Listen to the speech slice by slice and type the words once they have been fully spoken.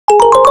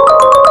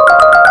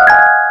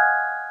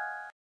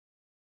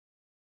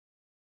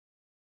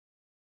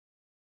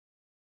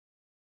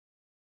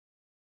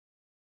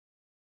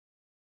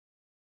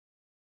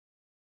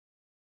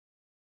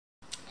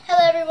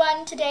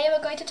everyone, today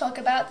we're going to talk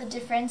about the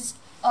difference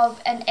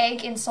of an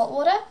egg in salt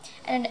water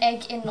and an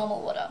egg in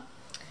normal water.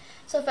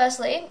 So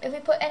firstly, if we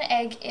put an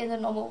egg in the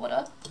normal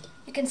water,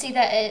 you can see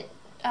that it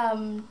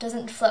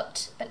doesn't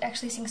float but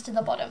actually sinks to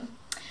the bottom.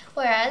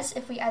 Whereas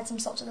if we add some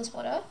salt to this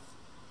water,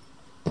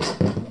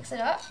 mix it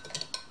up,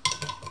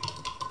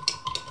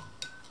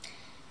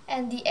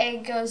 and the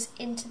egg goes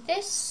into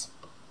this,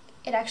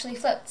 it actually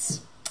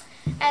floats.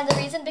 And the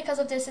reason because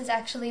of this is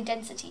actually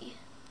density.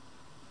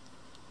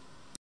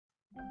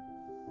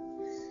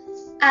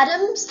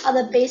 Atoms are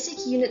the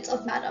basic units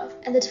of matter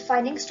and the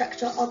defining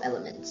structure of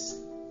elements.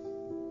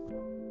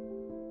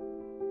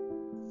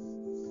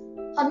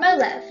 On my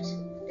left,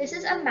 this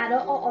is a matter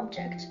or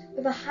object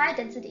with a high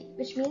density,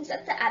 which means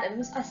that the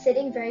atoms are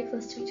sitting very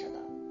close to each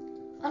other.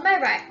 On my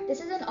right,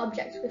 this is an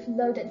object with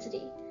low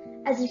density.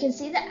 As you can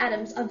see, the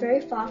atoms are very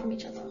far from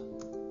each other.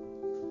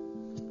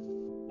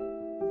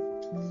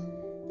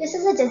 This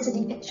is a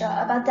density picture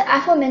about the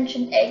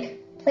aforementioned egg,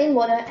 plain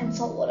water and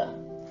salt water.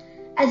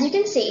 As you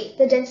can see,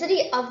 the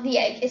density of the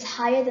egg is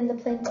higher than the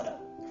plain water.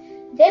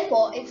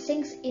 Therefore, it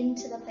sinks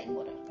into the plain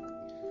water.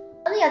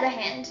 On the other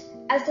hand,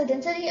 as the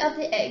density of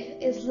the egg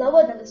is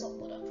lower than the salt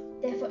water,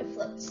 therefore it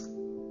floats.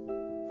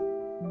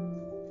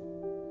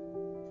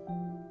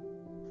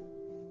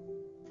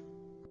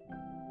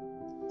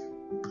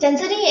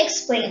 Density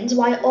explains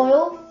why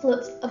oil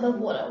floats above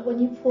water when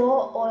you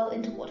pour oil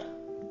into water.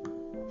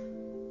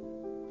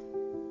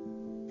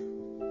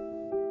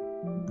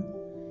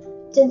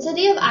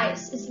 Density of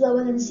ice is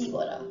lower than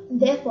seawater,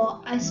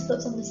 therefore ice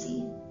floats on the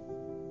sea.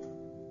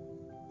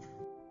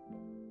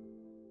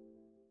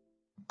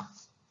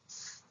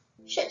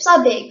 Ships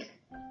are big,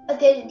 but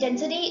their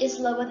density is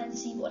lower than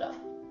seawater.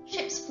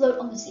 Ships float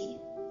on the sea.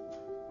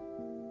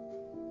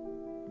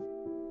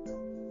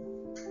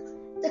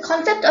 The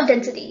concept of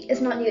density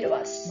is not new to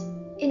us.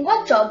 In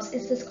what jobs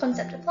is this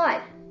concept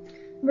applied?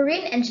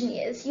 Marine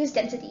engineers use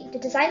density to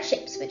design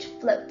ships which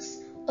floats,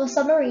 or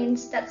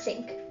submarines that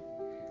sink.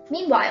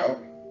 Meanwhile,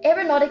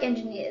 aeronautic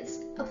engineers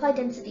apply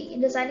density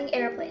in designing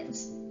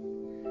aeroplanes.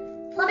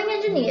 Plumbing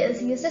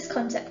engineers use this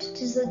concept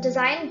to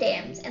design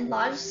dams and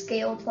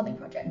large-scale plumbing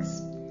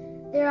projects.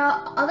 There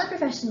are other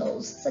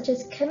professionals, such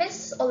as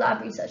chemists or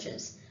lab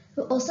researchers,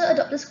 who also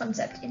adopt this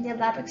concept in their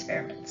lab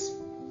experiments.